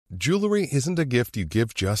Jewelry isn't a gift you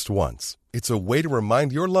give just once. It's a way to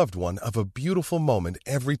remind your loved one of a beautiful moment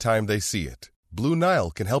every time they see it. Blue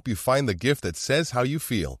Nile can help you find the gift that says how you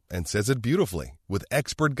feel and says it beautifully, with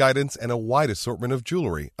expert guidance and a wide assortment of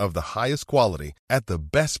jewelry of the highest quality at the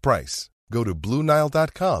best price. Go to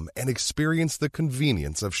BlueNile.com and experience the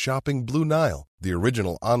convenience of shopping Blue Nile, the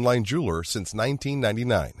original online jeweler since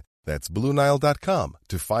 1999. That's BlueNile.com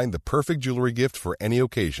to find the perfect jewelry gift for any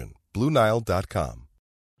occasion. BlueNile.com.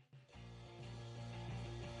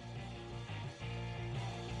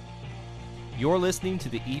 You're listening to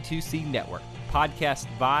the E2C Network, podcast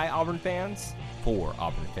by Auburn fans for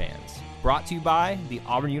Auburn fans. Brought to you by the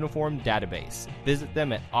Auburn Uniform Database. Visit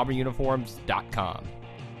them at auburnuniforms.com.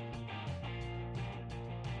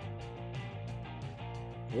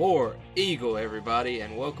 War Eagle, everybody,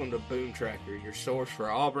 and welcome to Boom Tracker, your source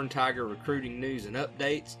for Auburn Tiger recruiting news and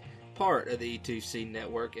updates, part of the E2C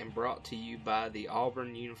Network, and brought to you by the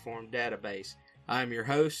Auburn Uniform Database. I am your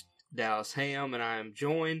host, Dallas Ham, and I am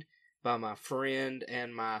joined by my friend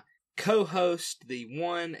and my co-host, the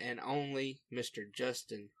one and only Mr.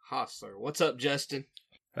 Justin Hostler. What's up, Justin?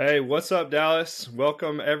 Hey, what's up, Dallas?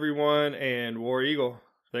 Welcome, everyone, and War Eagle.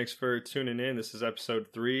 Thanks for tuning in. This is episode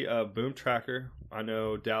 3 of Boom Tracker. I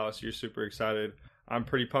know, Dallas, you're super excited. I'm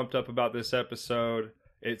pretty pumped up about this episode.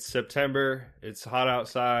 It's September. It's hot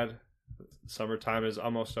outside. Summertime is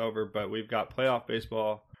almost over, but we've got playoff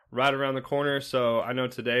baseball right around the corner. So I know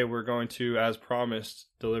today we're going to, as promised,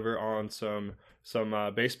 deliver on some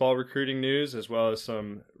baseball recruiting news, as well as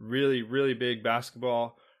some really, really big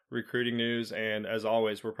basketball recruiting news. And as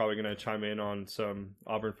always, we're probably going to chime in on some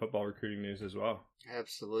Auburn football recruiting news as well.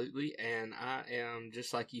 Absolutely, and I am,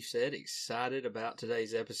 just like you said, excited about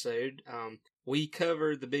today's episode. We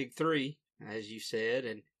covered the big 3, as you said,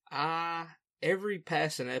 and every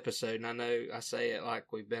passing episode, and I know I say it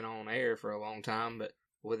like we've been on air for a long time, but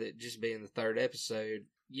with it just being the 3rd episode,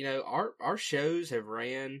 you know, our shows have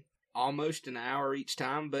ran almost an hour each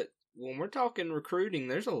time, but when we're talking recruiting,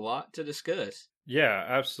 there's a lot to discuss. Yeah,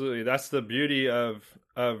 absolutely. That's the beauty of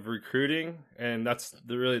recruiting, and that's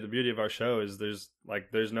really the beauty of our show is there's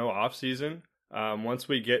no off season. Once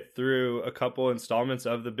we get through a couple installments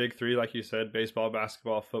of the big 3, like you said, baseball,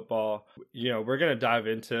 basketball, football, you know, we're going to dive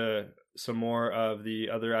into some more of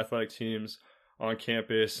the other athletic teams on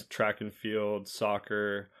campus, track and field,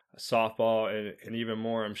 soccer, softball, and even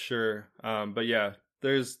more, I'm sure. But yeah,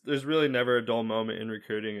 there's really never a dull moment in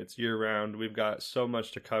recruiting. It's year round. We've got so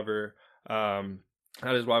much to cover.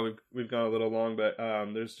 That is why we've gone a little long, but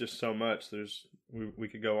there's just so much. We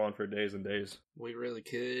could go on for days and days. We really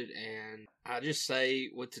could, and I just say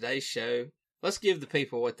with today's show, let's give the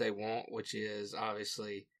people what they want, which is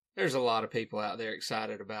obviously there's a lot of people out there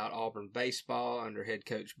excited about Auburn baseball under head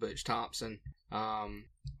coach Butch Thompson.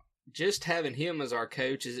 Just having him as our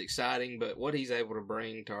coach is exciting, but what he's able to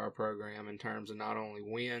bring to our program in terms of not only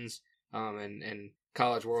wins and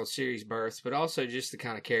College World Series berths, but also just the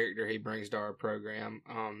kind of character he brings to our program.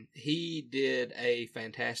 He did a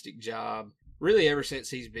fantastic job. Really, ever since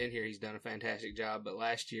he's been here, he's done a fantastic job. But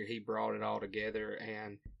last year, he brought it all together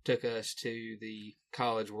and took us to the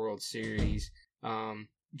College World Series.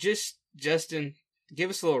 Justin, give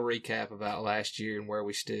us a little recap about last year and where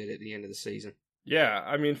we stood at the end of the season. Yeah,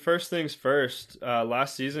 I mean, first things first,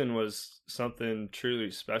 last season was something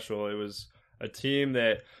truly special. It was a team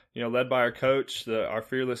that, you know, led by our coach, our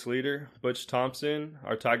fearless leader, Butch Thompson.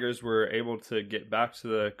 Our Tigers were able to get back to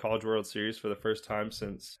the College World Series for the first time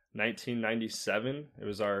since 1997.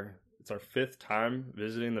 It's our 5th time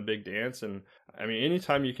visiting the Big Dance, and I mean,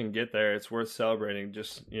 anytime you can get there, it's worth celebrating.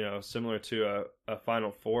 Just, you know, similar to a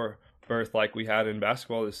Final Four berth like we had in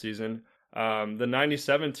basketball this season. The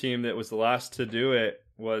 97 team that was the last to do it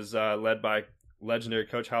was led by legendary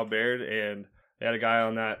Coach Hal Baird, and they had a guy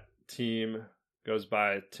on that team goes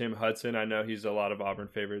by Tim Hudson. I know he's a lot of Auburn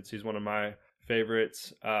favorites. He's one of my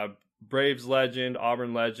favorites. Braves legend,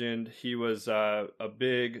 Auburn legend. He was a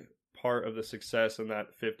big part of the success in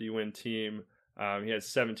that 50-win team. He had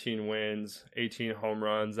 17 wins, 18 home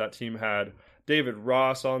runs. That team had David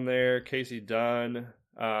Ross on there, Casey Dunn.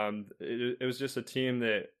 It was just a team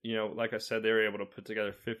that, you know, like I said, they were able to put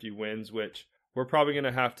together 50 wins, which we're probably going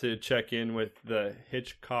to have to check in with the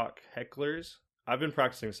Hitchcock Hecklers. I've been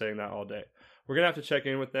practicing saying that all day. We're going to have to check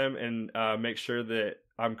in with them and make sure that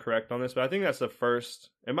I'm correct on this. But I think that's the first,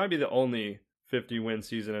 it might be the only 50-win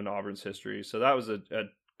season in Auburn's history. So that was a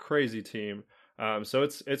crazy team. So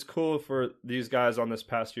it's cool for these guys on this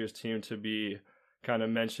past year's team to be kind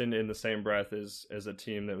of mentioned in the same breath as a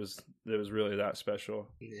team that was really that special.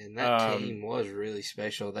 And that team was really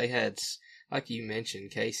special. They had, like you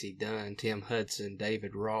mentioned, Casey Dunn, Tim Hudson,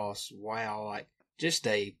 David Ross. Wow, like just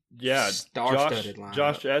a Yeah, star-studded lineup.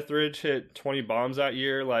 Josh Etheridge hit 20 bombs that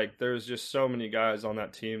year. Like, there's just so many guys on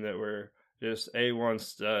that team that were just A1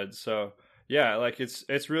 studs. So, yeah, like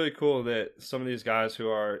it's really cool that some of these guys who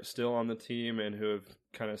are still on the team and who have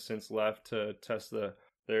kind of since left to test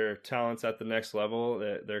their talents at the next level,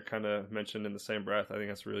 that they're kind of mentioned in the same breath. I think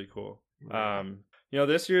that's really cool. Right.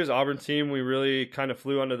 This year's Auburn team, we really kind of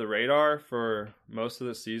flew under the radar for most of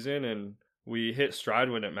the season, and we hit stride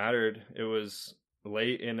when it mattered. It was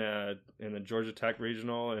late in the Georgia Tech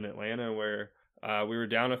regional in Atlanta where we were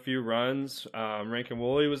down a few runs. Rankin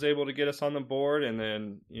Woolley was able to get us on the board, and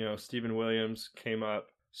then Stephen Williams came up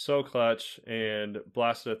so clutch and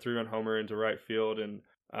blasted a 3-run homer into right field. And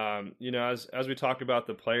as we talk about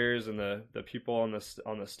the players and the people on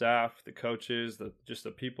the staff, the coaches,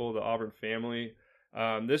 the people, the Auburn family,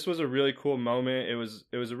 this was a really cool moment. It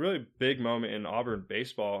was a really big moment in Auburn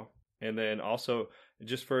baseball, and then also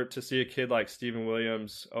just to see a kid like Stephen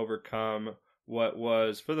Williams overcome what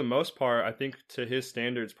was, for the most part, I think to his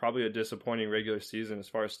standards, probably a disappointing regular season as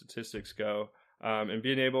far as statistics go, and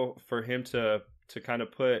being able for him to kind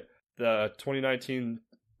of put the 2019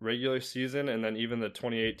 regular season and then even the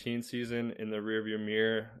 2018 season in the rearview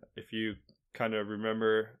mirror. If you kind of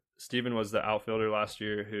remember, Stephen was the outfielder last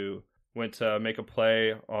year who went to make a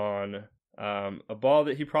play on a ball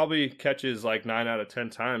that he probably catches like 9 out of 10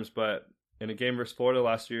 times, but in a game versus Florida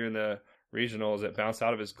last year in the regionals, it bounced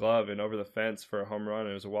out of his glove and over the fence for a home run.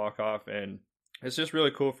 It was a walk-off, and it's just really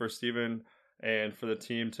cool for Stephen and for the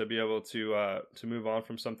team to be able to move on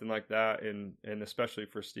from something like that, and especially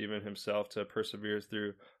for Stephen himself to persevere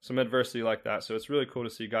through some adversity like that. So it's really cool to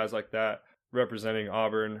see guys like that representing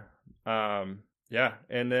Auburn. And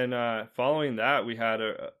then following that, we had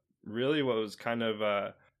really what was kind of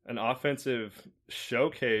an offensive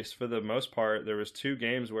showcase for the most part. There was 2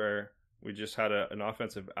 games where we just had an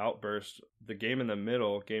offensive outburst. The game in the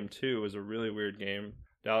middle, game 2, was a really weird game.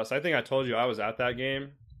 Dallas, I think I told you I was at that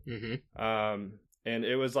game. Mm-hmm. And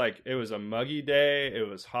it was a muggy day. It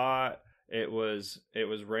was hot. It was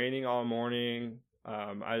raining all morning.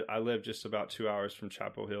 I live just about 2 hours from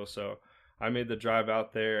Chapel Hill, so I made the drive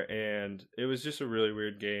out there, and it was just a really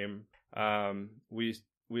weird game.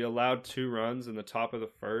 We allowed 2 runs in the top of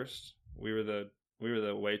the first. We were the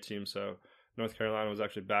away team, so North Carolina was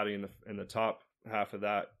actually batting in the top half of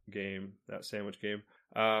that game, that sandwich game.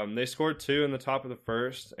 They scored 2 in the top of the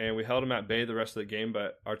first, and we held them at bay the rest of the game,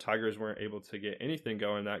 but our Tigers weren't able to get anything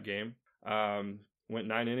going that game. Went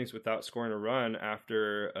 9 innings without scoring a run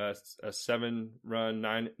after a 7-run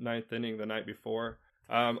ninth inning the night before.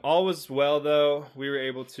 All was well, though. We were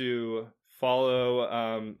able to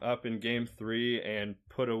follow up in game 3 and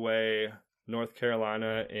put away North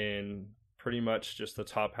Carolina in pretty much just the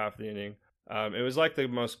top half of the inning. It was like the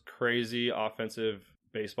most crazy offensive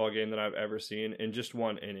baseball game that I've ever seen in just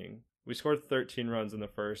 1 inning. We scored 13 runs in the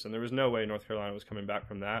first, and there was no way North Carolina was coming back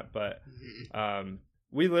from that. But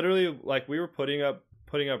we literally, we were putting up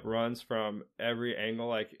runs from every angle,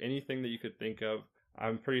 like anything that you could think of.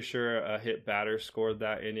 I'm pretty sure a hit batter scored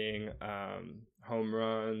that inning. Home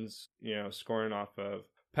runs, scoring off of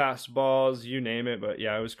pass balls, you name it. But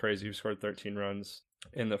yeah, it was crazy. We scored 13 runs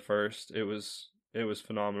in the first. It was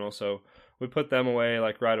phenomenal. So we put them away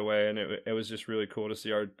right away, and it was just really cool to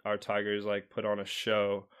see our Tigers put on a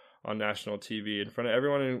show on national TV in front of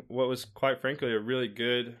everyone in what was, quite frankly, a really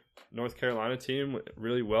good North Carolina team,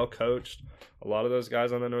 really well coached. A lot of those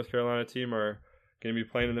guys on the North Carolina team are going to be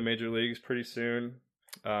playing in the major leagues pretty soon.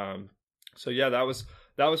 So yeah, that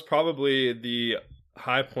was probably the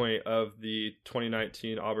high point of the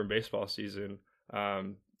 2019 Auburn baseball season.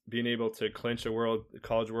 Being able to clinch a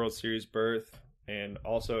College World Series berth, and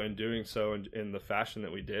also in doing so in the fashion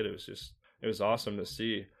that we did, it was awesome to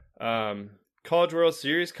see. College World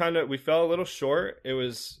Series, we fell a little short. It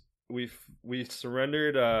was we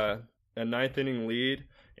surrendered a 9th inning lead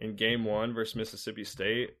in game 1 versus Mississippi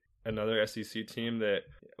State, another SEC team that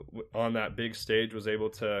on that big stage was able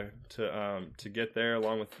to get there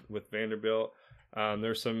along with Vanderbilt.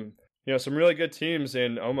 There's some really good teams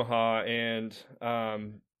in Omaha, and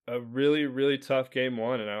a really, really tough game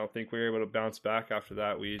 1, and I don't think we were able to bounce back after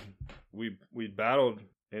that. We battled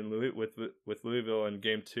with Louisville in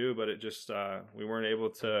game 2, but it just we weren't able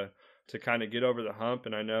to kind of get over the hump.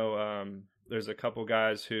 And I know there's a couple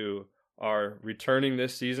guys who are returning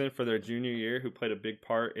this season for their junior year who played a big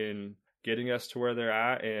part in getting us to where they're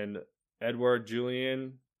at. And Edward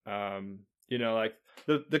Julian,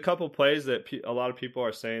 the couple plays that a lot of people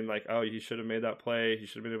are saying oh, he should have made that play, he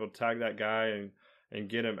should have been able to tag that guy and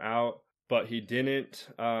get him out. but he didn't.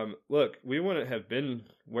 Look, we wouldn't have been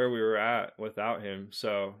where we were at without him.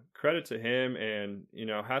 So credit to him, and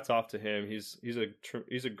hats off to him. He's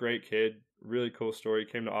a great kid. Really cool story.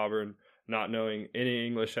 Came to Auburn not knowing any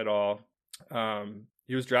English at all.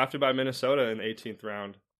 He was drafted by Minnesota in the 18th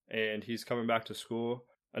round, and he's coming back to school.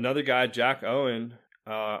 Another guy, Jack Owen,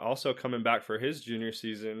 also coming back for his junior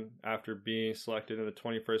season after being selected in the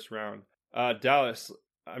 21st round. Dallas,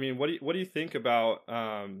 I mean, what do you think about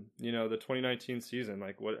the 2019 season?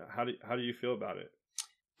 Like, how do you feel about it?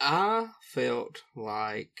 I felt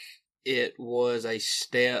like it was a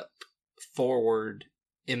step forward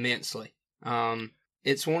immensely.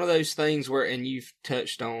 It's one of those things where, and you've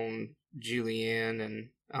touched on Julian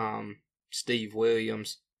and Steve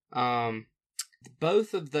Williams.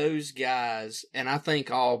 Both of those guys, and I think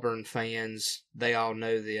Auburn fans, they all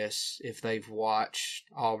know this if they've watched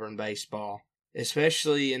Auburn baseball,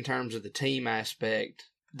 especially in terms of the team aspect.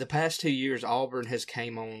 The past 2 years, Auburn has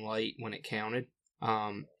came on late when it counted,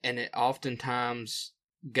 and it oftentimes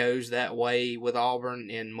goes that way with Auburn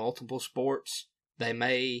in multiple sports. They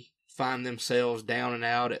may find themselves down and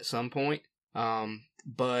out at some point,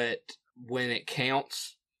 but when it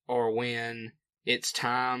counts or when it's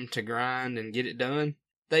time to grind and get it done,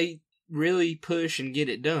 they really push and get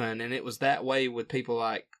it done. And it was that way with people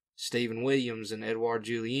like Stephen Williams and Edouard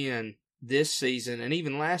Julien this season, and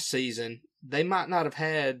even last season. They might not have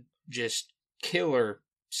had just killer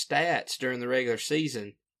stats during the regular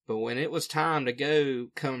season, but when it was time to go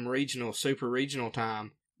come regional, super regional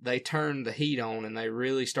time, they turned the heat on and they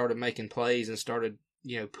really started making plays and started,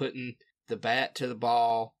 putting the bat to the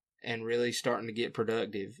ball and really starting to get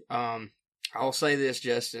productive. I'll say this,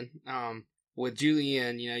 Justin. With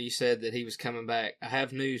Julien, you said that he was coming back. I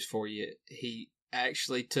have news for you. He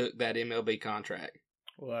actually took that MLB contract.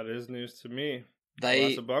 Well, that is news to me.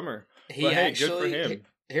 That's a bummer. But hey, good for him.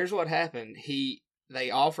 Here's what happened.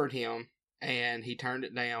 They offered him, and he turned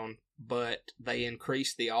it down, but they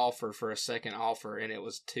increased the offer for a second offer, and it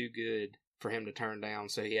was too good for him to turn down,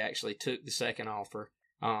 so he actually took the second offer.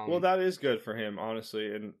 Well, that is good for him,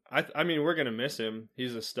 honestly. And I mean, we're going to miss him.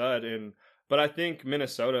 He's a stud, but I think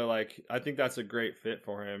Minnesota, I think that's a great fit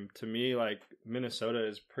for him. To me, Minnesota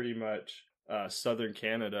is pretty much Southern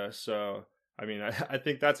Canada, so I mean, I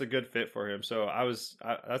think that's a good fit for him. So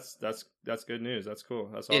that's good news. That's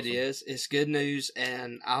cool. That's awesome. It is. It's good news,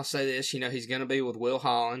 and I'll say this. He's going to be with Will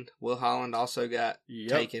Holland. Will Holland also got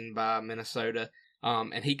taken by Minnesota,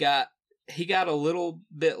 and he got a little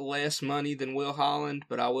bit less money than Will Holland,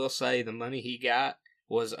 but I will say the money he got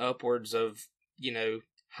was upwards of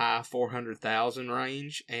high 400,000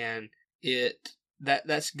 range, and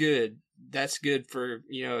that's good. That's good for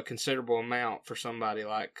a considerable amount for somebody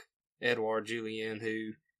like Edouard Julien,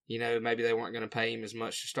 who maybe they weren't going to pay him as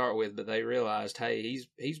much to start with, but they realized, hey,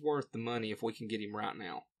 he's worth the money if we can get him right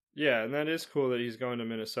now. Yeah, and that is cool that he's going to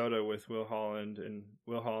Minnesota with Will Holland, and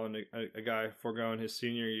Will Holland, a guy foregoing his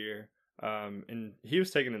senior year, and he was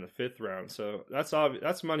taken in the 5th round, so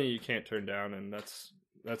that's money you can't turn down, and that's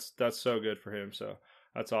so good for him. So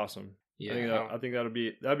that's awesome. Yeah, I think that'd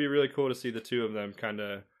be really cool to see the two of them kind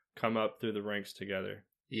of come up through the ranks together.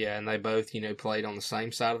 Yeah, and they both, played on the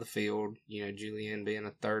same side of the field. Julien being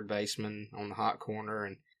a third baseman on the hot corner,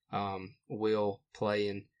 and Will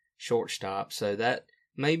playing shortstop. So that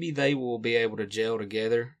maybe they will be able to gel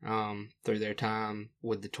together through their time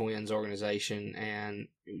with the Twins organization, and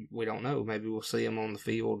we don't know. Maybe we'll see them on the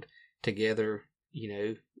field together,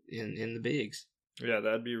 in the bigs. Yeah,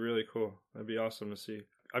 that'd be really cool. That'd be awesome to see.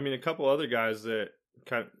 I mean, a couple other guys that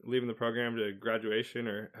kind of leaving the program to graduation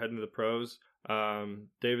or heading to the pros.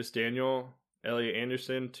 Davis Daniel, Elliot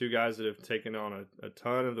Anderson, two guys that have taken on a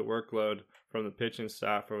ton of the workload from the pitching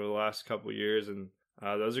staff over the last couple of years, and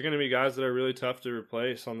those are going to be guys that are really tough to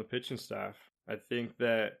replace on the pitching staff. I think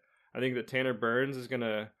that Tanner Burns is going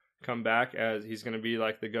to come back as he's going to be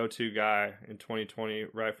like the go-to guy in 2020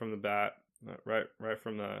 right from the bat, right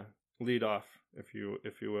from the leadoff, if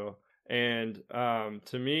you will. And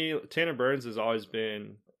to me, Tanner Burns has always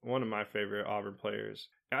been one of my favorite Auburn players.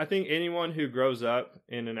 I think anyone who grows up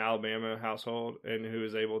in an Alabama household and who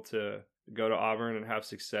is able to go to Auburn and have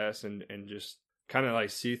success and just kind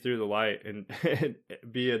of see through the light and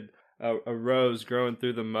be a rose growing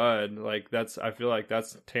through the mud, I feel like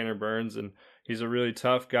that's Tanner Burns, and he's a really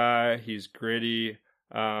tough guy. He's gritty.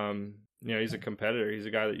 He's a competitor. He's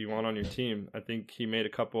a guy that you want on your team. I think he made a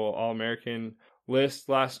couple All-American lists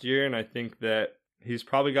last year, and I think that he's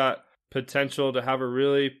probably got potential to have a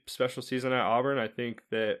really special season at Auburn. I think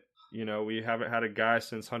that, we haven't had a guy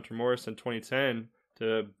since Hunter Morris in 2010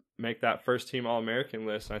 to make that first team All-American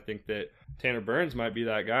list. And I think that Tanner Burns might be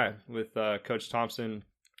that guy with Coach Thompson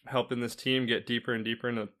helping this team get deeper and deeper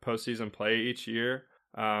into postseason play each year.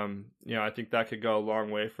 I think that could go a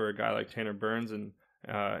long way for a guy like Tanner Burns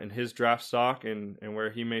and his draft stock and where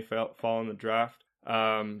he may fall in the draft.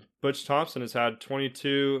 Butch Thompson has had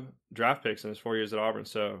 22 draft picks in his 4 years at Auburn.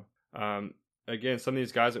 So, again, some of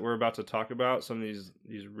these guys that we're about to talk about, some of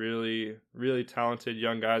these really, really talented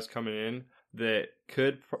young guys coming in that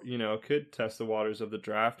could test the waters of the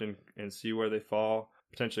draft and see where they fall,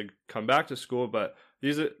 potentially come back to school. But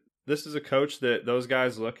this is a coach that those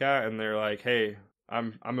guys look at and they're like, hey,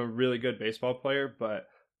 I'm a really good baseball player, but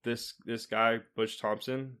this guy, Butch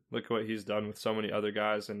Thompson, look at what he's done with so many other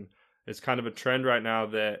guys. And it's kind of a trend right now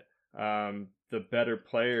that the better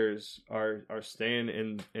players are staying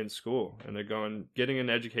in school and they're getting an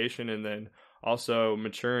education and then also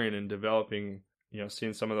maturing and developing,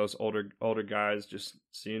 seeing some of those older guys, just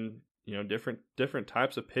seeing, different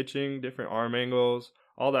types of pitching, different arm angles,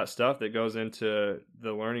 all that stuff that goes into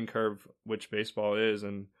the learning curve, which baseball is.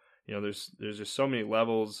 And, there's just so many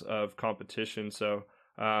levels of competition. So,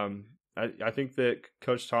 I think that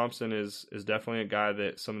Coach Thompson is definitely a guy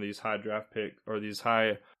that some of these high draft pick or these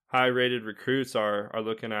high rated recruits are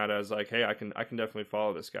looking at as like, hey, I can definitely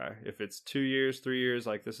follow this guy. If it's 2 years, 3 years,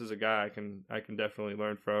 like this is a guy I can definitely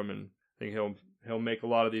learn from, and I think he'll make a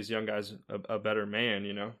lot of these young guys a better man.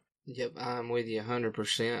 Yep, I'm with you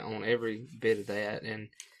 100% on every bit of that.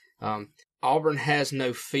 And Auburn has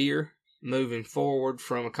no fear moving forward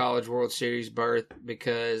from a College World Series berth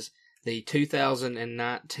because the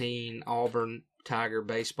 2019 Auburn Tiger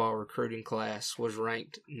baseball recruiting class was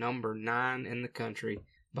ranked number 9 in the country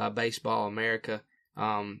by Baseball America.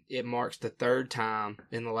 It marks the third time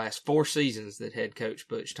in the last 4 seasons that head coach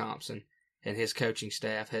Butch Thompson and his coaching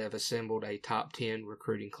staff have assembled a top 10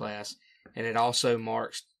 recruiting class. And it also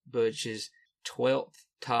marks Butch's 12th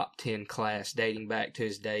top 10 class dating back to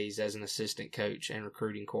his days as an assistant coach and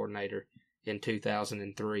recruiting coordinator in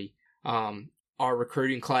 2003. Our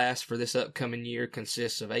recruiting class for this upcoming year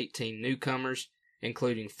consists of 18 newcomers,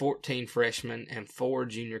 including 14 freshmen and 4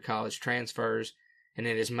 junior college transfers, and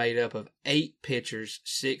it is made up of 8 pitchers,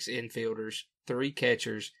 6 infielders, 3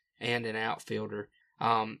 catchers, and an outfielder.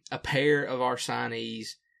 A pair of our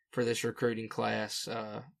signees for this recruiting class,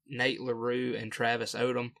 Nate LaRue and Travis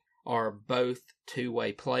Odom, are both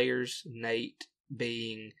two-way players, Nate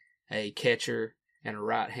being a catcher and a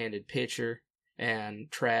right-handed pitcher,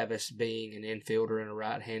 and Travis being an infielder and a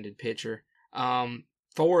right-handed pitcher.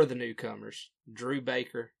 4 of the newcomers, Drew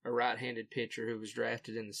Baker, a right-handed pitcher who was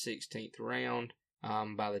drafted in the 16th round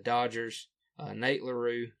by the Dodgers, Nate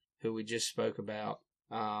LaRue, who we just spoke about,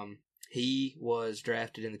 he was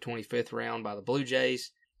drafted in the 25th round by the Blue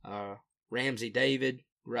Jays, Ramsey David,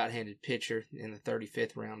 right-handed pitcher in the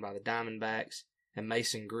 35th round by the Diamondbacks, and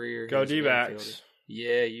Mason Greer. Go D-backs.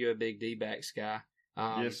 Yeah, you're a big D-backs guy.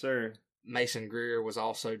 Yes, sir. Mason Greer was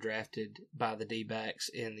also drafted by the D-backs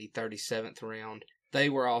in the 37th round. They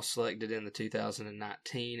were all selected in the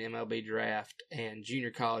 2019 MLB draft, and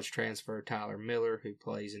junior college transfer Tyler Miller, who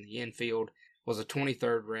plays in the infield, was a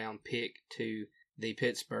 23rd round pick to the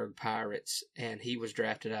Pittsburgh Pirates, and he was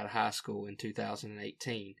drafted out of high school in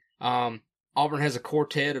 2018. Auburn has a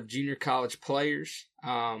quartet of junior college players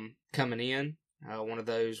coming in. One of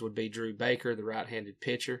those would be Drew Baker, the right-handed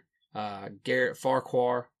pitcher, Garrett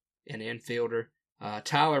Farquhar, an infielder,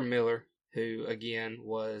 Tyler Miller, who again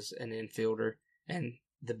was an infielder, and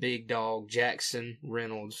the big dog Jackson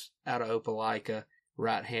Reynolds out of Opelika,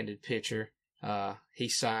 right-handed pitcher.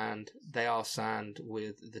 They all signed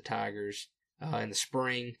with the Tigers in the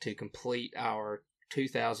spring to complete our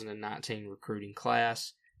 2019 recruiting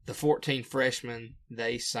class. The 14 freshmen,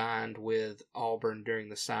 they signed with Auburn during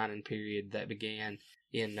the signing period that began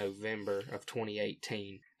in November of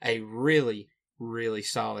 2018. A really, really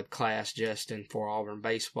solid class, Justin, for Auburn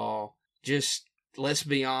baseball. Just, let's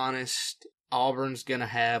be honest, Auburn's going to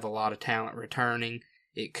have a lot of talent returning.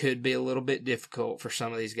 It could be a little bit difficult for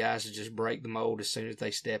some of these guys to just break the mold as soon as they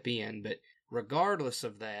step in. But regardless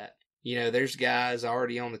of that, there's guys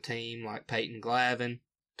already on the team like Peyton Glavin,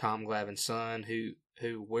 Tom Glavin's son, who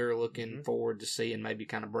we're looking forward to seeing maybe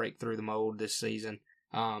kind of break through the mold this season.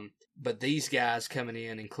 But these guys coming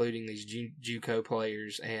in, including these JUCO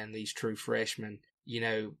players and these true freshmen,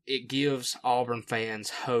 it gives Auburn fans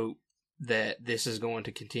hope that this is going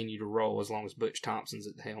to continue to roll as long as Butch Thompson's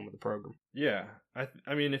at the helm of the program. Yeah,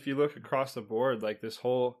 I mean, if you look across the board, like this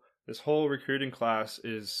whole recruiting class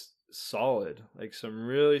is solid. Like some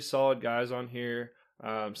really solid guys on here.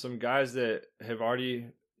 Some guys that have already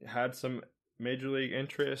had some major league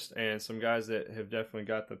interest, and some guys that have definitely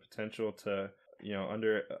got the potential to,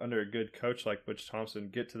 under a good coach like Butch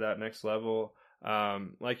Thompson, get to that next level.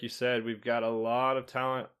 Like you said, we've got a lot of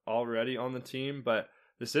talent already on the team, but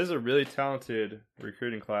this is a really talented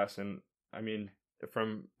recruiting class. And I mean,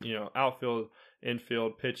 from, outfield,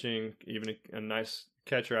 infield, pitching, even a nice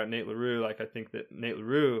catcher at Nate LaRue. Like, I think that Nate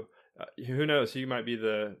LaRue, who knows, he might be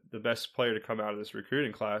the best player to come out of this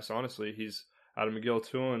recruiting class. Honestly, he's out of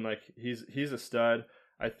McGill-Toolen. Like, he's a stud.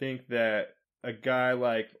 I think that a guy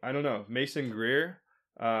like, I don't know, Mason Greer,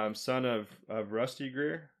 son of Rusty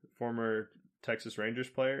Greer, former Texas Rangers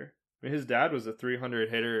player. I mean, his dad was a 300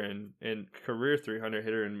 hitter and career 300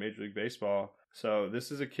 hitter in Major League Baseball. So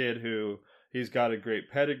this is a kid who, he's got a great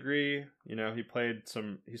pedigree. He's played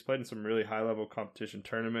in some really high level competition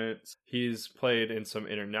tournaments. He's played in some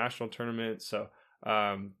international tournaments. So,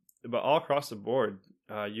 but all across the board,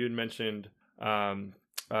 you had mentioned, I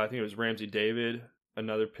think it was Ramsey David,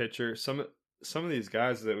 another pitcher. Some of these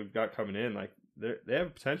guys that we've got coming in, like they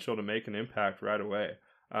have potential to make an impact right away.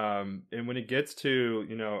 And when it gets to,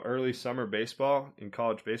 early summer baseball in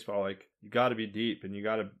college baseball, like, you got to be deep, and you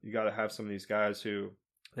got to have some of these guys who,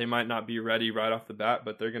 they might not be ready right off the bat,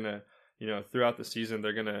 but they're going to, throughout the season,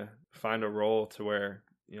 they're going to find a role to where,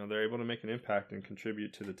 they're able to make an impact and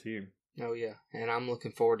contribute to the team. Oh, yeah. And I'm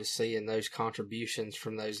looking forward to seeing those contributions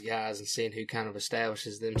from those guys and seeing who kind of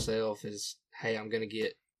establishes themselves as, hey, I'm going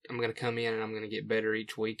to come in and I'm going to get better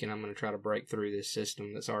each week, and I'm going to try to break through this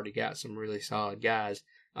system that's already got some really solid guys.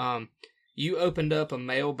 You opened up a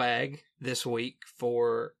mailbag this week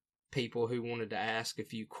for people who wanted to ask a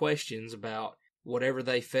few questions about whatever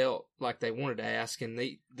they felt like they wanted to ask, and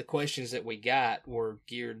the questions that we got were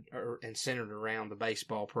geared and centered around the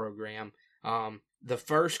baseball program. The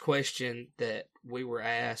first question that we were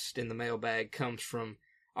asked in the mailbag comes from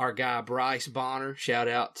our guy Bryce Bonner. Shout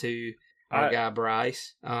out to our guy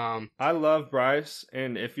Bryce. I love Bryce,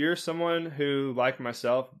 and if you're someone who, like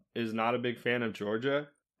myself, is not a big fan of Georgia,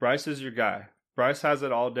 Bryce is your guy. Bryce has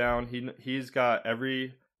it all down. He's got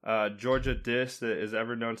every Georgia diss that is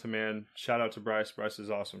ever known to man. Shout out to Bryce. Bryce is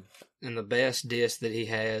awesome. And the best diss that he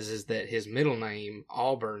has is that his middle name,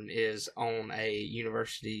 Auburn, is on a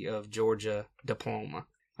University of Georgia diploma.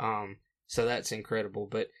 So that's incredible.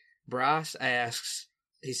 But Bryce asks,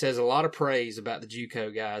 he says a lot of praise about the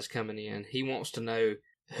JUCO guys coming in. He wants to know,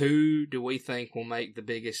 who do we think will make the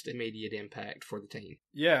biggest immediate impact for the team?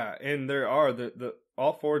 Yeah, and there are the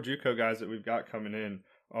all four JUCO guys that we've got coming in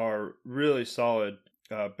are really solid.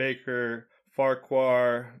 Baker,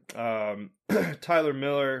 Farquhar, Tyler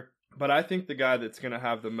Miller. But I think the guy that's going to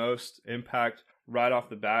have the most impact right off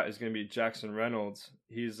the bat is going to be Jackson Reynolds.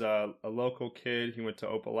 He's a local kid. He went to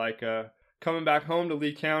Opelika. Coming back home to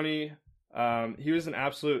Lee County, he was an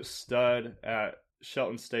absolute stud at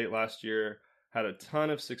Shelton State last year. Had a ton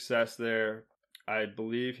of success there. I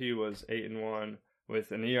believe he was 8-1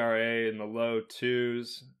 with an ERA in the low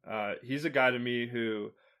 2s. He's a guy to me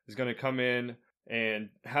who is going to come in and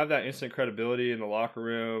have that instant credibility in the locker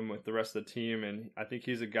room with the rest of the team. And I think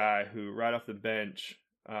he's a guy who, right off the bench,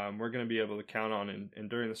 we're going to be able to count on. And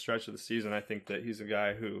during the stretch of the season, I think that he's a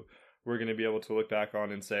guy who we're going to be able to look back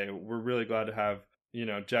on and say, we're really glad to have,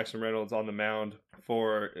 Jackson Reynolds on the mound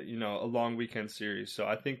for, a long weekend series. So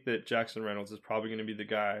I think that Jackson Reynolds is probably going to be the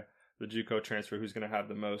guy, the JUCO transfer, who's going to have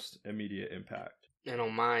the most immediate impact. And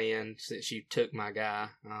on my end, since you took my guy,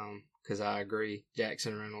 because I agree,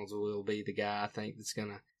 Jackson Reynolds will be the guy I think that's going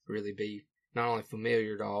to really be not only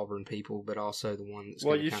familiar to Auburn people, but also the one that's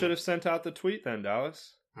you should have sent out the tweet then,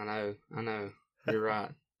 Dallas. I know. You're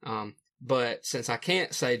right. But since I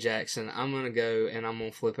can't say Jackson, I'm going to go and I'm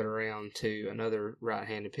going to flip it around to another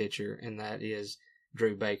right-handed pitcher, and that is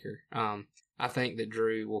Drew Baker. I think that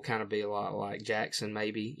Drew will kind of be a lot like Jackson,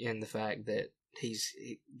 maybe, in the fact that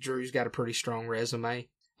Drew's got a pretty strong resume.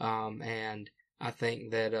 And I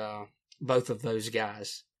think that both of those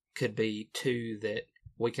guys could be two that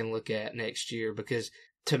we can look at next year, because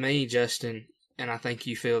to me, Justin, and I think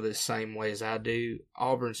you feel the same way as I do,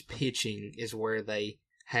 Auburn's pitching is where they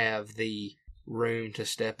have the room to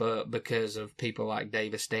step up because of people like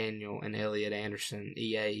Davis Daniel and Elliot Anderson,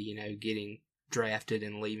 EA, getting drafted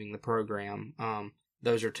and leaving the program.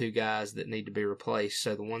 Those are two guys that need to be replaced.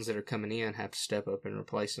 So the ones that are coming in have to step up and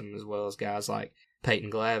replace them, as well as guys like Peyton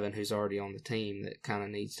Glavin, who's already on the team, that kind of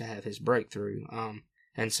needs to have his breakthrough.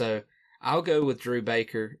 And so I'll go with Drew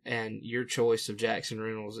Baker, and your choice of Jackson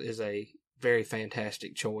Reynolds is a very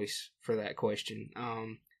fantastic choice for that question.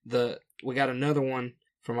 We got another one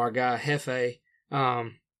from our guy Hefe,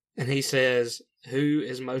 and he says, who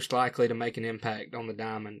is most likely to make an impact on the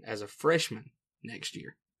diamond as a freshman next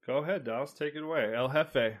year? Go ahead, Dallas. Take it away. El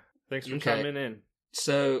Jefe, thanks for coming in.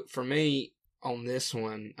 So for me on this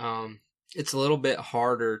one, it's a little bit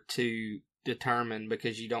harder to determine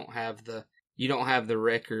because you don't have the you don't have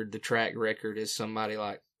the track record as somebody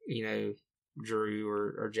like, Drew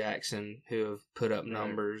or Jackson, who have put up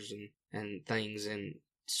numbers and things in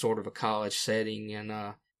sort of a college setting. And,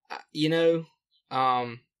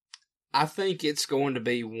 I think it's going to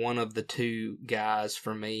be one of the two guys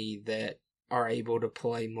for me that are able to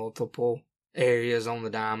play multiple areas on the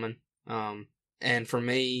diamond. And for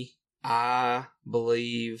me, I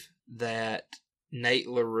believe that Nate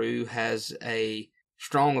Leroux has a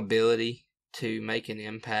strong ability to make an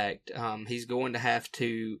impact. He's going to have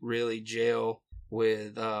to really gel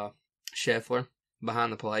with Scheffler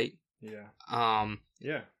behind the plate. Yeah.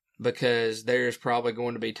 Because there's probably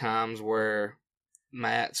going to be times where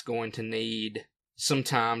Matt's going to need some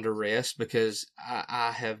time to rest, because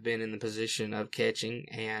I have been in the position of catching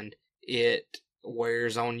and it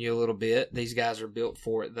wears on you a little bit. These guys are built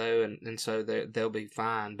for it though, and so they'll be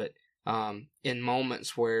fine. But in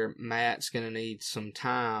moments where Matt's going to need some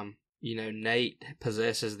time, Nate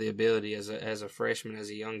possesses the ability as a freshman, as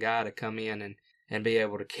a young guy, to come in and be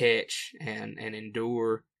able to catch and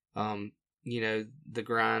endure, the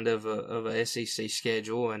grind of a SEC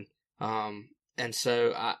schedule. And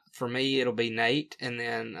so for me, it'll be Nate. And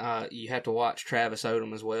then you have to watch Travis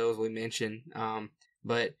Odom as well, as we mentioned.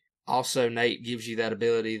 But also Nate gives you that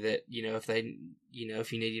ability that,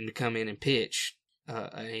 if you need him to come in and pitch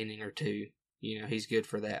an inning or two, he's good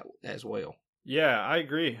for that as well. Yeah, I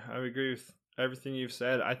agree. I agree with everything you've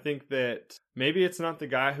said. I think that maybe it's not the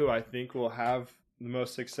guy who I think will have the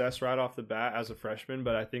most success right off the bat as a freshman,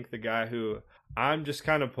 but I think the guy who I'm just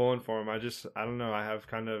kind of pulling for him. I don't know.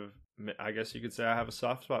 I guess you could say I have a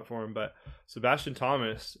soft spot for him, but Sebastian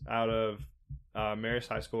Thomas out of Marist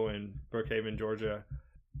High School in Brookhaven, Georgia,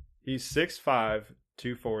 he's 6'5",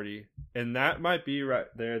 240, and that might be right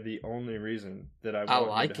there the only reason that I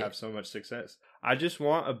want him to have so much success. I just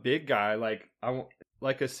want a big guy like a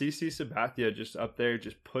CC Sabathia just up there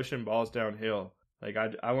just pushing balls downhill. Like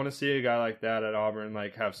I want to see a guy like that at Auburn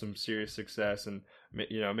have some serious success, and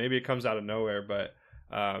maybe it comes out of nowhere, but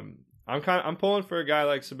I'm pulling for a guy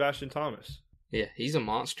like Sebastian Thomas. Yeah, he's a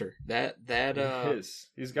monster. He is.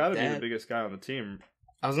 He's got to be the biggest guy on the team.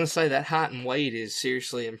 I was gonna say that height and weight is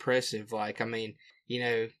seriously impressive.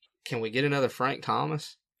 Can we get another Frank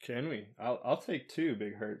Thomas? Can we? I'll take 2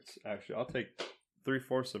 big hurts. Actually, I'll take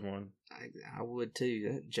 3/4 of one. I would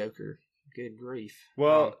too. That joker. Good grief.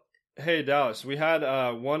 Well, hey Dallas, we had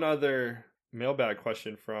one other mailbag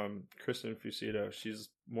question from Kristen Fusito. She's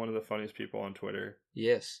one of the funniest people on Twitter.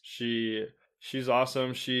 Yes. She's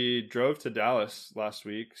awesome. She drove to Dallas last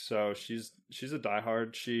week, so she's a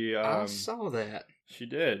diehard. I saw that. She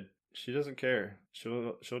did. She doesn't care.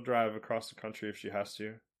 She'll drive across the country if she has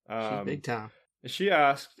to. She's big time. She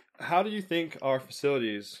asked, how do you think our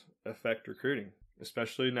facilities affect recruiting,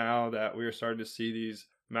 especially now that we are starting to see these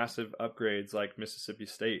massive upgrades like Mississippi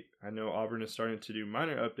State? I know Auburn is starting to do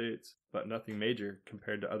minor updates, but nothing major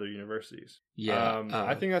compared to other universities. Yeah.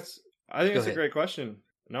 I think it's a great question.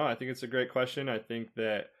 No, I think it's a great question. I think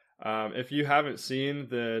that if you haven't seen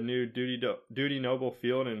the new Dudy Noble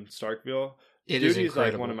Field in Starkville, Duty is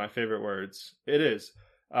like one of my favorite words. It is.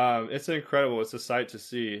 It's incredible. It's a sight to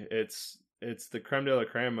see. It's the creme de la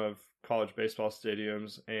creme of college baseball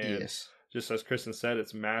stadiums, and just as Kristen said,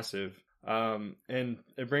 it's massive. And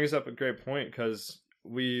it brings up a great point because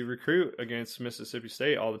we recruit against Mississippi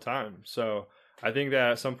State all the time. So I think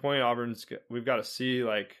that at some point we've got to see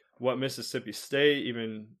what Mississippi State,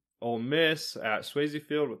 even Ole Miss at Swayze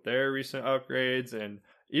Field with their recent upgrades, and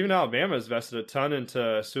even Alabama has invested a ton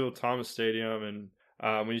into Sewell Thomas Stadium. And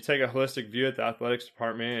when you take a holistic view at the athletics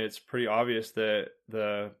department, it's pretty obvious that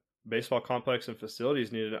the baseball complex and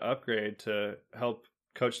facilities needed an upgrade to help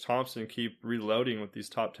Coach Thompson keep reloading with these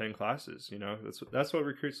top 10 classes. That's what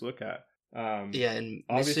recruits look at. And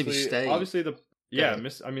Mississippi State. Obviously,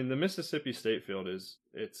 the Mississippi State field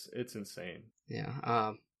it's insane.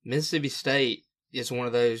 Yeah, Mississippi State is one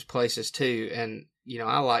of those places too, and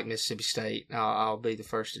I like Mississippi State. I'll be the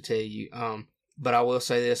first to tell you. But I will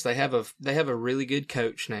say this: they have a really good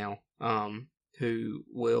coach now, who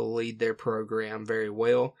will lead their program very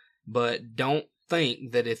well. But don't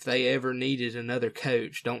think that if they ever needed another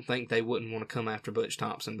coach, don't think they wouldn't want to come after Butch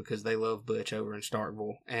Thompson, because they love Butch over in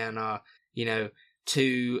Starkville. And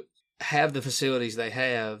to have the facilities they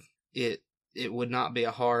have, it would not be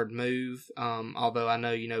a hard move. Although I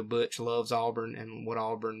know Butch loves Auburn and what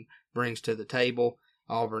Auburn brings to the table.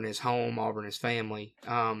 Auburn is home. Auburn is family.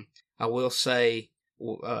 I will say,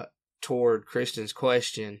 toward Kristen's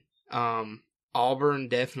question, Auburn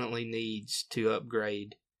definitely needs to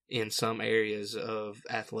upgrade in some areas of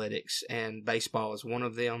athletics, and baseball is one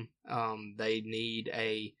of them. They need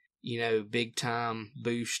a big time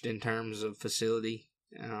boost in terms of facility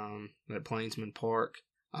at Plainsman Park.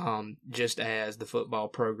 Just as the football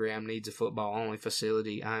program needs a football-only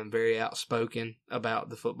facility, I am very outspoken about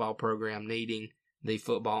the football program needing the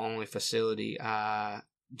football-only facility. I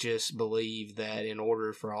just believe that in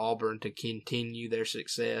order for Auburn to continue their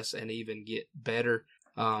success and even get better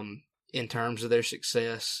in terms of their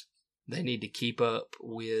success, they need to keep up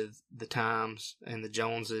with the times and the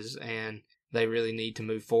Joneses, and they really need to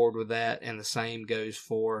move forward with that. And the same goes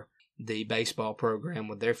for the baseball program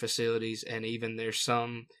with their facilities, and even there's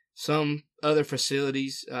some other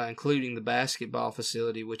facilities, including the basketball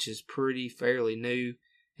facility, which is fairly new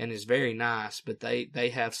and is very nice, but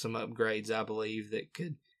they have some upgrades, I believe, that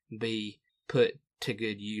could be put to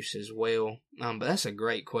good use as well. But that's a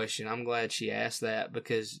great question. I'm glad she asked that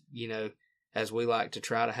because, as we like to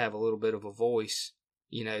try to have a little bit of a voice,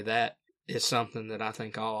 that is something that I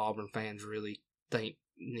think all Auburn fans really think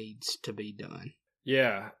needs to be done.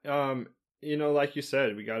 Yeah. Like you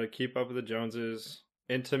said, we got to keep up with the Joneses.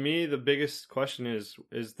 And to me, the biggest question is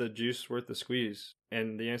the juice worth the squeeze?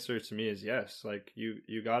 And the answer to me is yes. Like,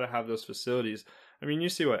 you got to have those facilities. I mean, you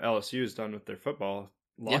see what LSU has done with their football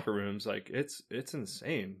locker rooms. Like, it's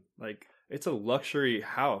insane. Like, it's a luxury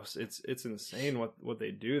house. It's insane what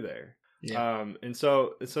they do there. Yeah. And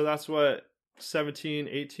so that's what 17,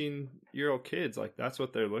 18-year-old kids, like, that's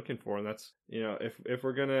what they're looking for. And that's, if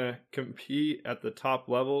we're going to compete at the top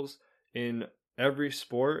levels in every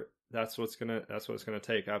sport, that's what it's going to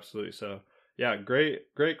take. Absolutely. So yeah,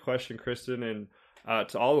 great question, Kristen. And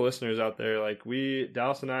to all the listeners out there, like,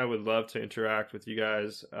 Dallas and I would love to interact with you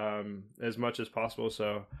guys as much as possible.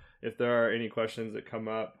 So if there are any questions that come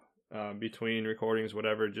up between recordings,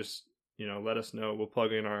 whatever, just, let us know. We'll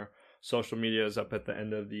plug in our social medias up at the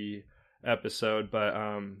end of the episode. But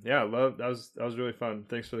yeah, that was really fun.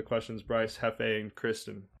 Thanks for the questions, Bryce, Hefe, and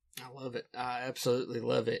Kristen. I love it. I absolutely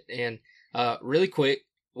love it. And really quick,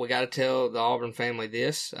 we got to tell the Auburn family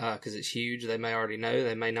this because it's huge. They may already know,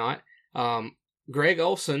 they may not. Greg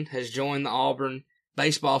Olson has joined the Auburn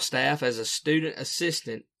baseball staff as a student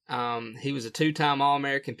assistant. He was a 2-time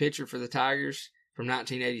All-American pitcher for the Tigers from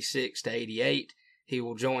 1986 to 88. He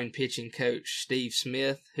will join pitching coach Steve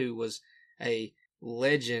Smith, who was a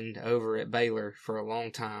legend over at Baylor for a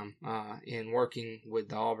long time in working with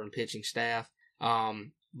the Auburn pitching staff.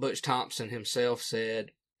 Butch Thompson himself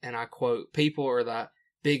said, and I quote, "People are the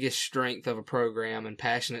biggest strength of a program, and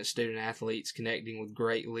passionate student athletes connecting with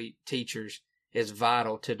great elite teachers is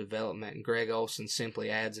vital to development." And Greg Olson simply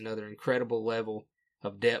adds another incredible level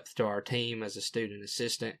of depth to our team as a student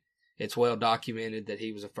assistant. It's well documented that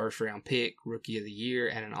he was a first-round pick, Rookie of the Year,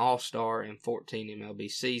 and an All-Star in 14 MLB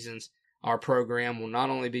seasons. Our program will not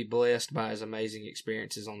only be blessed by his amazing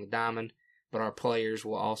experiences on the diamond, but our players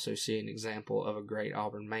will also see an example of a great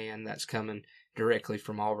Auburn man. That's coming directly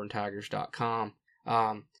from auburntigers.com.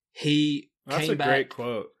 That's a great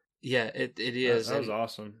quote. Yeah, it is. That was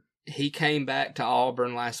awesome. He came back to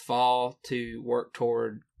Auburn last fall to work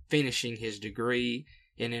toward finishing his degree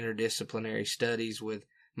in interdisciplinary studies with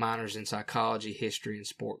minors in psychology, history, and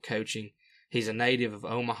sport coaching. He's a native of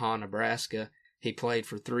Omaha, Nebraska. He played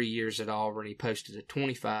for 3 years at Auburn. He posted a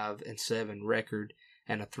 25-7 record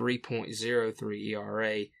and a 3.03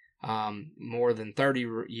 ERA. More than 30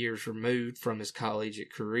 years removed from his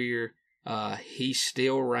collegiate career, he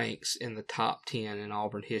still ranks in the top 10 in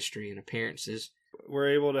Auburn history and appearances.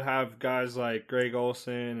 We're able to have guys like Greg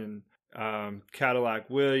Olson and Cadillac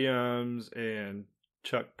Williams and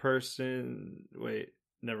Chuck Person. Wait,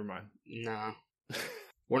 never mind. No.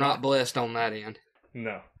 We're not blessed on that end.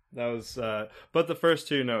 No. That was, but the first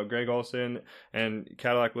two, no, Greg Olson and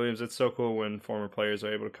Cadillac Williams. It's so cool when former players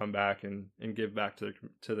are able to come back and give back to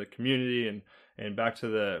the community and back to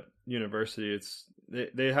the university.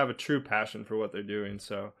 They have a true passion for what they're doing.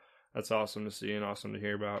 So that's awesome to see and awesome to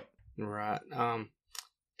hear about. Right.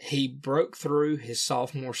 He broke through his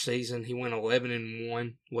sophomore season. He went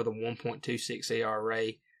 11-1 with a 1.26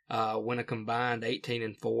 ERA. Went a combined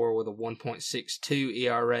 18-4 with a 1.62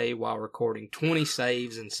 ERA while recording 20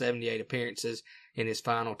 saves and 78 appearances in his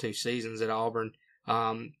final 2 seasons at Auburn.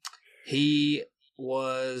 He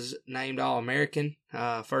was named All-American,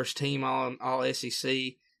 first team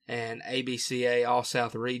All-SEC, and ABCA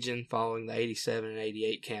All-South Region following the 87 and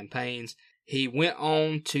 88 campaigns. He went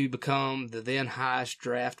on to become the then highest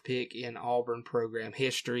draft pick in Auburn program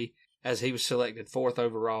history as he was selected 4th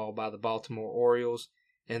overall by the Baltimore Orioles.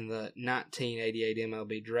 In the 1988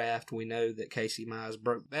 MLB draft, we know that Casey Mize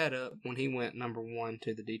broke that up when he went number 1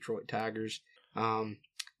 to the Detroit Tigers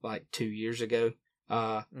like 2 years ago.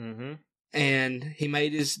 And he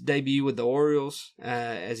made his debut with the Orioles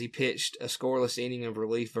as he pitched a scoreless inning of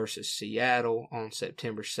relief versus Seattle on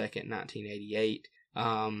September 2nd, 1988.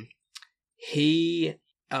 He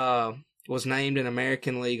was named an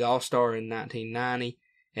American League All-Star in 1990,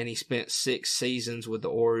 and he spent 6 seasons with the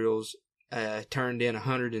Orioles, turned in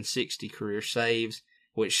 160 career saves,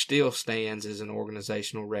 which still stands as an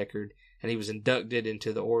organizational record, and he was inducted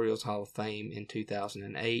into the Orioles Hall of Fame in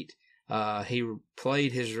 2008. He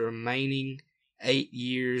played his remaining 8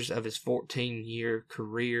 years of his 14-year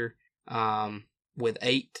career with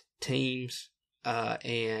 8 teams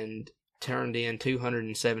and turned in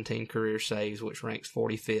 217 career saves, which ranks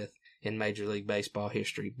 45th in Major League Baseball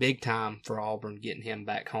history. Big time for Auburn, getting him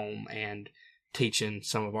back home and teaching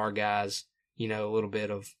some of our guys, a little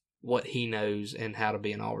bit of what he knows and how to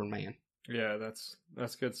be an Auburn man. Yeah,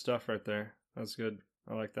 that's good stuff right there. That's good.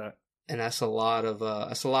 I like that. And that's a lot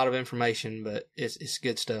of information, but it's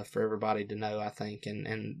good stuff for everybody to know, I think.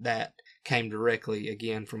 And that came directly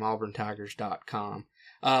again from auburntigers.com.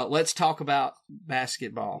 Let's talk about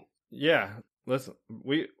basketball. Yeah,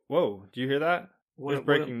 whoa, do you hear that? There's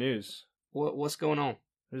breaking news. What's going on?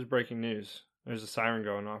 There's breaking news. There's a siren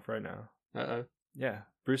going off right now. Uh-oh. Yeah,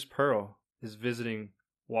 Bruce Pearl is visiting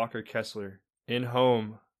Walker Kessler in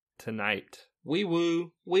home tonight. Wee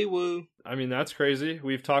woo. I mean, that's crazy.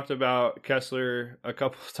 We've talked about Kessler a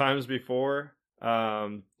couple of times before.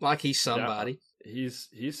 Like he's somebody. Yeah,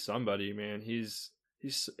 he's somebody, man. He's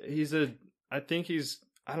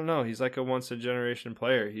I don't know. He's like a once a generation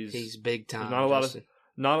player. He's big time. Not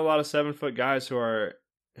a lot of 7-foot guys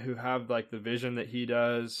who have like the vision that he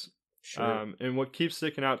does. Sure. And what keeps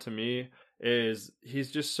sticking out to me is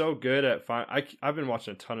he's just so good at I've been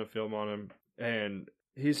watching a ton of film on him, and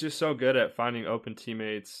he's just so good at finding open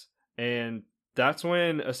teammates. And that's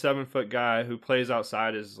when a 7-foot guy who plays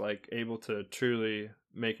outside is like able to truly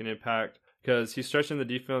make an impact, because he's stretching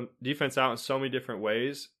the defense out in so many different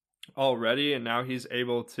ways already, and now he's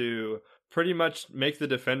able to pretty much make the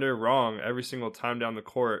defender wrong every single time down the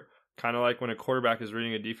court. Kind of like when a quarterback is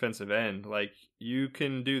reading a defensive end, like you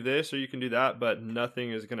can do this or you can do that, but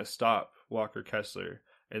nothing is going to stop Walker Kessler.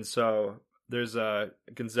 And so there's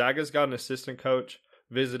Gonzaga's got an assistant coach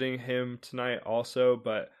visiting him tonight also,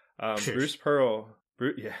 but Bruce Pearl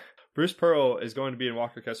is going to be in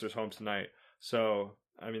Walker Kessler's home tonight. So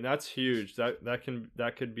I mean, that's huge.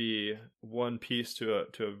 That could be one piece to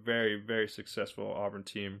a very, very successful Auburn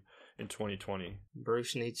team in 2020.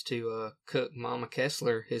 Bruce needs to cook Mama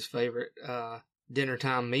Kessler his favorite dinner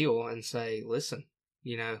time meal and say, "Listen,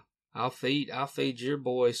 I'll feed your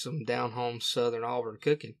boys some down home Southern Auburn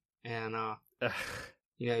cooking," and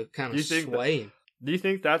kind of sway him. Do you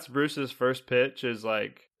think that's Bruce's first pitch? Is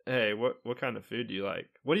like, hey, what kind of food do you like?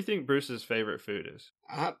 What do you think Bruce's favorite food is?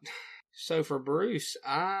 So for Bruce,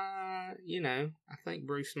 I think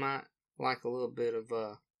Bruce might like a little bit of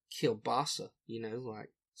kielbasa, like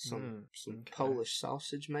some Polish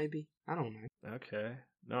sausage maybe. I don't know. Okay.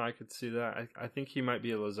 No, I could see that. I think he might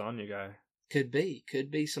be a lasagna guy. Could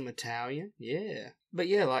be some Italian. Yeah. But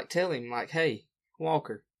yeah, like tell him like, hey,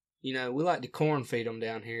 Walker, we like to corn feed them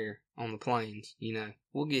down here on the plains,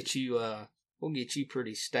 We'll get you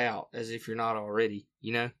pretty stout as if you're not already,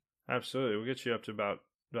 Absolutely. We'll get you up to about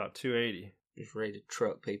 280. Just ready to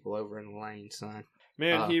truck people over in the lane, son.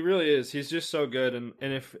 Man, he really is. He's just so good. And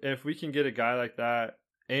if we can get a guy like that,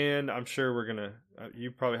 and I'm sure we're going to,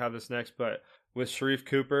 you probably have this next, but with Sharif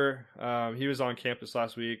Cooper, he was on campus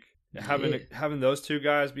last week. Having those two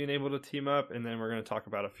guys being able to team up, and then we're going to talk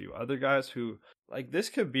about a few other guys who, like, this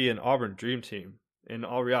could be an Auburn dream team in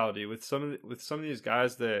all reality with some of these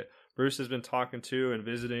guys that Bruce has been talking to and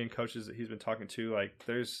visiting coaches that he's been talking to. Like,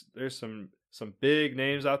 there's some big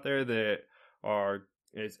names out there that are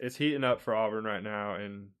it's heating up for Auburn right now,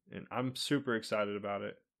 and I'm super excited about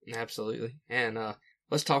it. Absolutely. And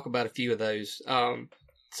let's talk about a few of those.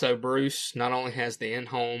 So Bruce not only has the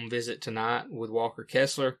in-home visit tonight with Walker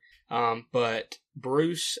Kessler, but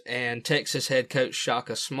Bruce and Texas head coach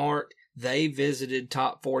Shaka Smart, they visited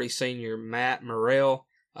top 40 senior Matt Morrell.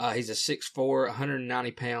 He's a 6'4",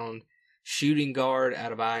 190-pound shooting guard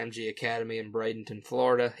out of IMG Academy in Bradenton,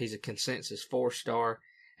 Florida. He's a consensus 4-star.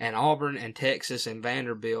 And Auburn and Texas and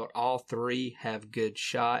Vanderbilt, all three have good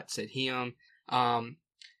shots at him.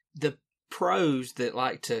 The pros that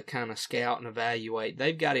like to kind of scout and evaluate,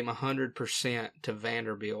 they've got him 100% to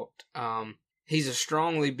Vanderbilt. He's a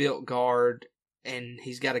strongly built guard, and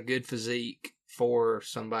he's got a good physique for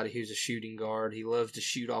somebody who's a shooting guard. He loves to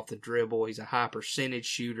shoot off the dribble. He's a high percentage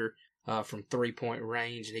shooter from 3-point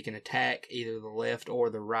range, and he can attack either the left or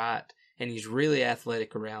the right, and he's really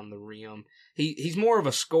athletic around the rim. He's more of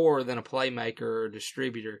a scorer than a playmaker or a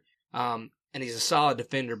distributor, and he's a solid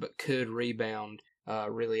defender, but could rebound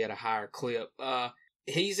really at a higher clip.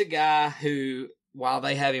 He's a guy who, while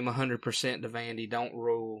they have him 100% to Vandy, don't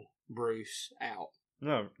rule Bruce out.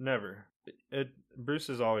 No, never. Bruce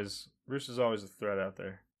is always a threat out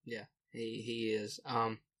there. Yeah, he is.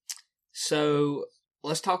 So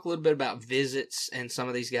let's talk a little bit about visits and some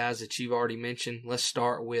of these guys that you've already mentioned. Let's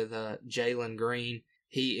start with Jalen Green.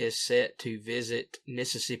 He is set to visit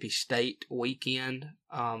Mississippi State weekend,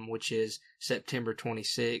 which is September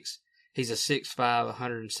 26th. He's a 6'5",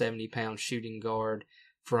 170-pound shooting guard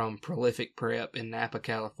from Prolific Prep in Napa,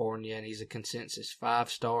 California, and he's a consensus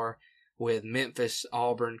 5-star with Memphis,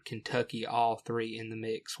 Auburn, Kentucky, all three in the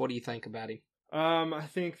mix. What do you think about him? I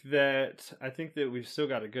think that we've still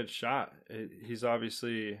got a good shot. He's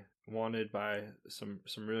obviously wanted by some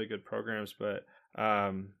really good programs, but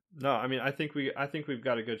no, I mean I think we've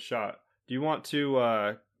got a good shot. Do you want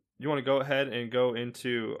to go ahead and go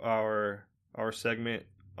into our segment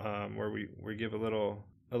where we give a little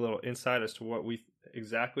insight as to what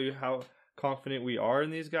exactly how confident we are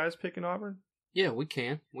in these guys picking Auburn? Yeah, we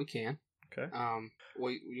can. Okay.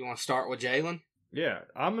 You want to start with Jalen? Yeah,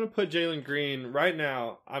 I'm gonna put Jalen Green right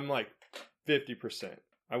now. I'm like 50%.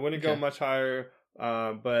 I wouldn't go much higher,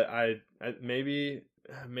 but I maybe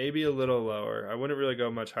a little lower. I wouldn't really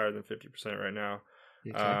go much higher than 50% right now.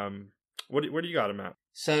 Okay. Where do you got him at?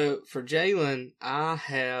 So for Jalen, I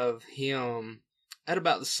have him at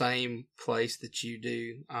about the same place that you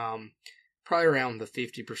do. Probably around the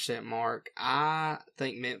 50% mark. I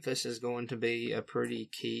think Memphis is going to be a pretty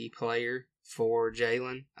key player for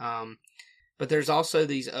Jalen. But there's also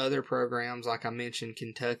these other programs, like I mentioned,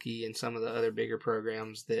 Kentucky and some of the other bigger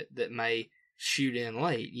programs that may shoot in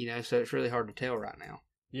late, so it's really hard to tell right now.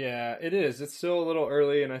 Yeah, it is. It's still a little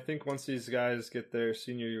early, and I think once these guys get their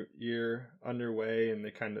senior year underway and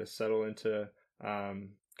they kind of settle into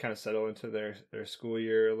their school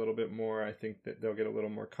year a little bit more, I think that they'll get a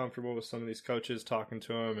little more comfortable with some of these coaches talking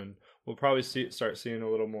to them, and we'll probably start seeing a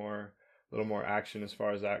little more action as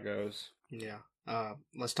far as that goes. Yeah.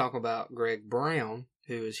 Let's talk about Greg Brown,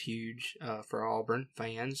 who is huge for Auburn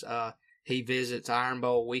fans. He visits Iron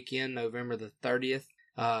Bowl weekend, November the 30th.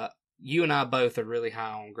 You and I both are really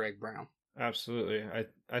high on Greg Brown. Absolutely.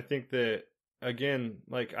 I think that, again,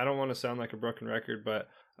 like, I don't want to sound like a broken record, but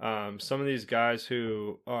some of these guys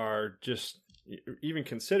who are just even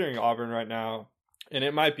considering Auburn right now, and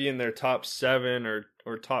it might be in their top 7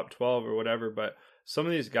 or top 12 or whatever, but some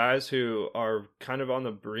of these guys who are kind of on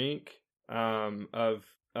the brink of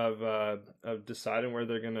deciding where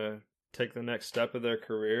they're gonna take the next step of their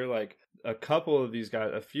career, like a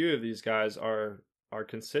few of these guys are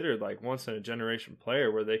considered like once in a generation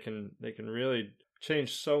player, where they can really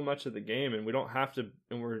change so much of the game, and we don't have to,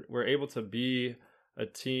 and we're able to be a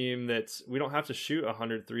team we don't have to shoot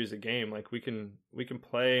 100 threes a game. Like we can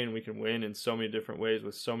play and we can win in so many different ways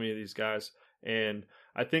with so many of these guys, and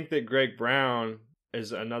I think that Greg Brown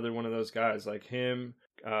is another one of those guys. Like him,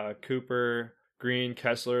 Cooper, Green,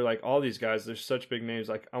 Kessler, like all these guys, there's such big names.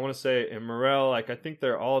 Like I want to say, and Morrell, like I think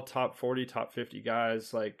they're all top 40, top 50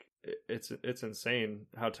 guys. Like it's insane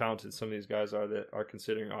how talented some of these guys are that are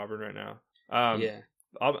considering Auburn right now. Yeah.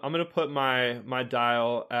 I'm going to put my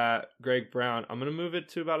dial at Greg Brown. I'm going to move it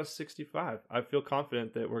to about a 65. I feel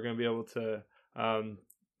confident that we're going to be able to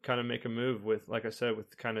kind of make a move with, like I said,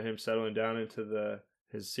 with kind of him settling down into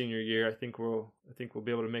his senior year. I think we'll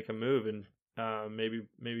be able to make a move and maybe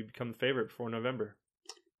become the favorite before November.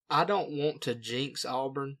 I don't want to jinx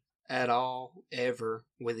Auburn at all, ever,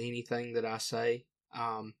 with anything that I say.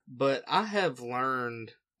 But I have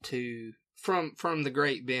learned from the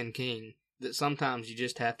great Ben King that sometimes you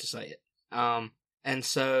just have to say it. And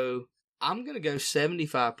so I'm going to go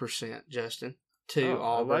 75%, Justin, to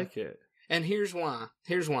Auburn. I like it. And here's why.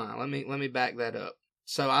 Let me back that up.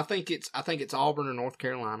 So I think it's Auburn or North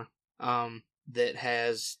Carolina that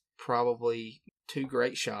has probably 2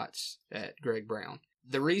 great shots at Greg Brown.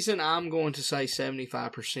 The reason I'm going to say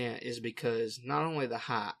 75% is because not only the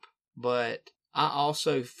hype, but I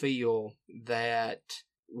also feel that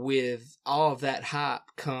with all of that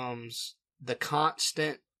hype comes the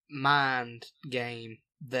constant mind game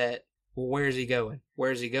that, well, where's he going?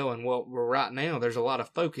 Well, right now there's a lot of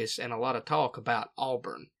focus and a lot of talk about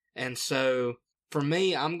Auburn. And so for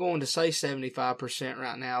me, I'm going to say 75%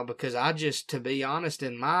 right now because I just, to be honest,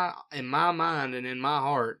 in my mind and in my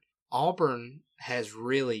heart, Auburn has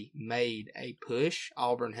really made a push.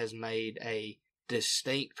 Auburn has made a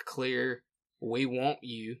distinct, clear, we want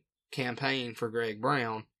you campaign for Greg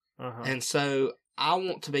Brown. Uh-huh. And so I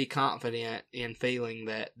want to be confident in feeling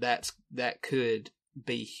that could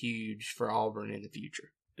be huge for Auburn in the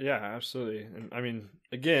future. Yeah, absolutely. And I mean,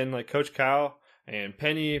 again, like Coach Cal and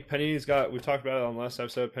Penny's got, we talked about it on the last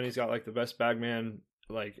episode, Penny's got like the best bagman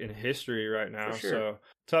like in history right now. For sure. So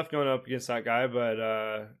tough going up against that guy,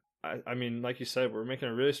 but I mean, like you said, we're making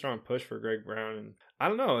a really strong push for Greg Brown, and I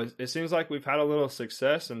don't know, it seems like we've had a little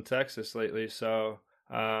success in Texas lately. So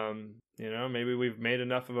maybe we've made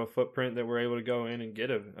enough of a footprint that we're able to go in and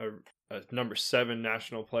get a number 7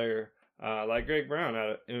 national player like Greg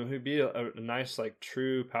Brown, who'd be a nice like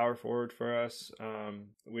true power forward for us.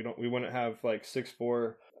 We wouldn't have like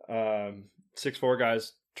 6'4"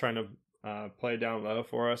 guys trying to play down low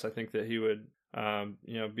for us. I think that he would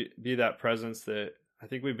be that presence that I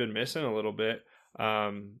think we've been missing a little bit.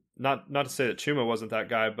 Not to say that Chuma wasn't that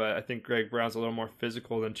guy, but I think Greg Brown's a little more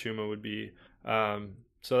physical than Chuma would be.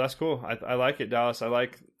 So that's cool. I like it, Dallas. I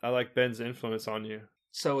like Ben's influence on you.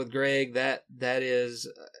 So with Greg, that is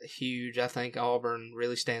huge. I think Auburn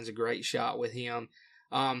really stands a great shot with him.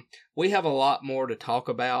 We have a lot more to talk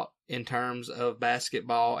about in terms of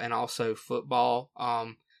basketball and also football.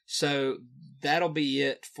 So that'll be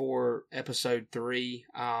it for episode 3.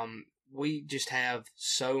 We just have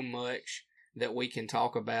so much that we can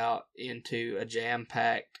talk about into a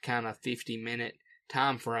jam-packed kind of 50-minute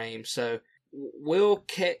time frame. So we'll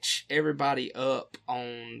catch everybody up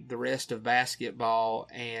on the rest of basketball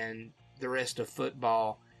and the rest of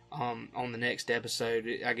football on the next episode.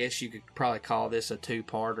 I guess you could probably call this a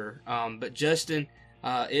 2-parter. But Justin,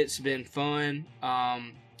 it's been fun.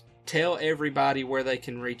 Tell everybody where they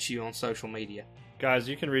can reach you on social media. Guys,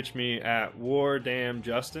 you can reach me at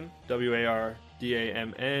WardamJustin,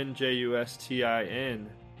 WardamnJustin.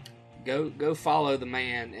 Go follow the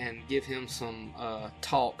man and give him some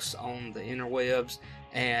talks on the interwebs.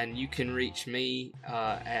 And you can reach me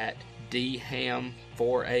at dham4au,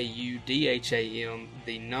 DHAM,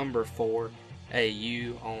 the number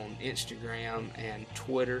 4AU on Instagram and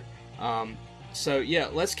Twitter. So yeah,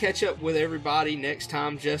 let's catch up with everybody next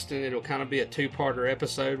time, Justin. It'll kind of be a 2-parter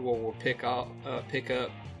episode where we'll pick up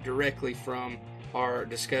directly from our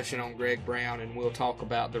discussion on Greg Brown, and we'll talk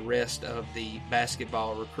about the rest of the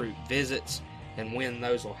basketball recruit visits and when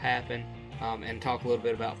those will happen, and talk a little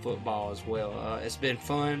bit about football as well. It's been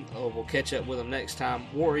fun. We'll catch up with them next time.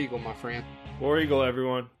 War Eagle, my friend. War Eagle,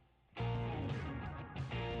 everyone.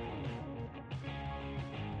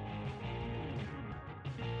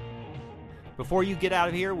 Before you get out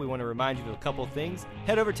of here, we want to remind you of a couple of things.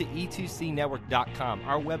 Head over to e2cnetwork.com,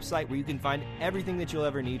 our website where you can find everything that you'll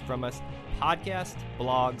ever need from us, podcasts,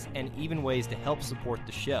 blogs, and even ways to help support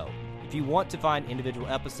the show. If you want to find individual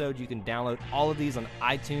episodes, you can download all of these on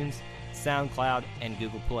iTunes, SoundCloud, and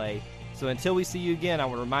Google Play. So until we see you again, I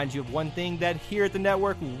want to remind you of one thing, that here at the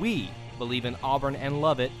network, we believe in Auburn and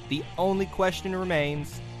love it. The only question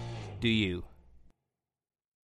remains, do you?